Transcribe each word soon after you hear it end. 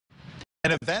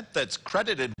An event that's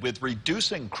credited with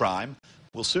reducing crime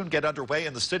will soon get underway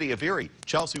in the city of Erie.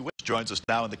 Chelsea Wish joins us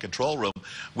now in the control room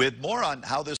with more on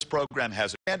how this program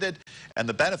has ended and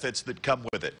the benefits that come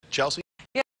with it. Chelsea?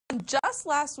 Yeah, just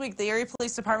last week, the Erie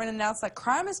Police Department announced that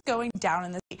crime is going down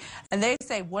in the city. And they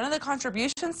say one of the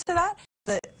contributions to that,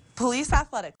 the Police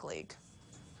Athletic League.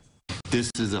 This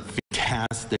is a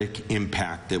fantastic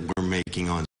impact that we're making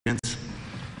on students,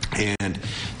 and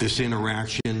this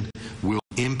interaction will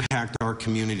impact our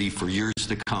community for years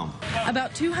to come.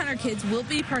 About 200 kids will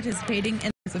be participating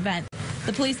in this event.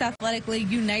 The Police Athletic League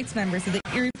unites members of the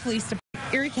Erie Police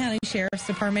Department, Erie County Sheriff's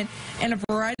Department, and a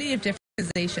variety of different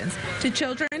organizations to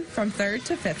children from 3rd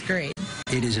to 5th grade.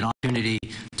 It is an opportunity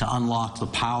to unlock the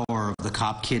power of the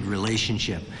cop-kid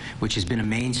relationship, which has been a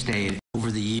mainstay over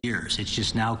the years. It's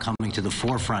just now coming to the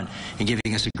forefront and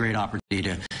giving us a great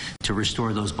opportunity to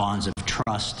restore those bonds of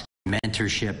trust,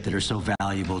 mentorship that are so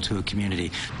valuable to a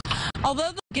community. Although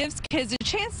it gives kids a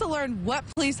chance to learn what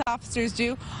police officers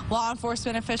do, law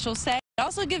enforcement officials say it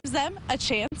also gives them a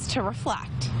chance to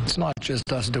reflect. It's not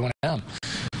just us doing them.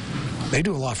 They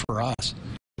do a lot for us.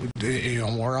 You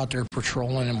know, we're out there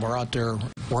patrolling and we're out there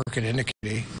working in the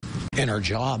community in our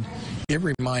job. It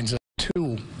reminds us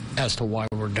too as to why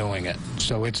we're doing it.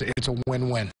 So it's a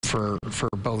win-win for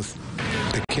both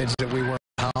the kids that we work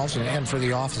in the house and for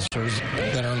the officers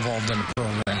that are involved in the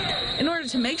program. In order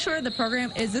to make sure the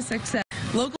program is a success,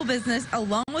 local business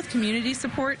along with community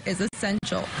support is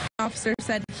essential. The officer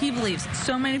said he believes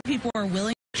so many people are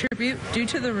willing to contribute due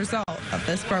to the result of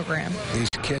this program. These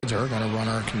kids are going to run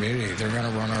our community. They're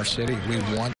going to run our city. We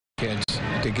want kids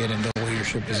to get into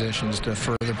leadership positions to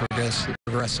further progress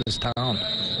this town.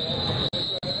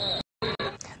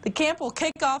 The camp will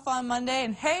kick off on Monday,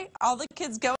 and hey, all the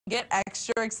kids go and get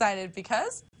extra excited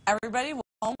because everybody will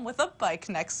home with a bike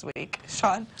next week.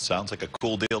 Sean? Sounds like a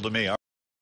cool deal to me.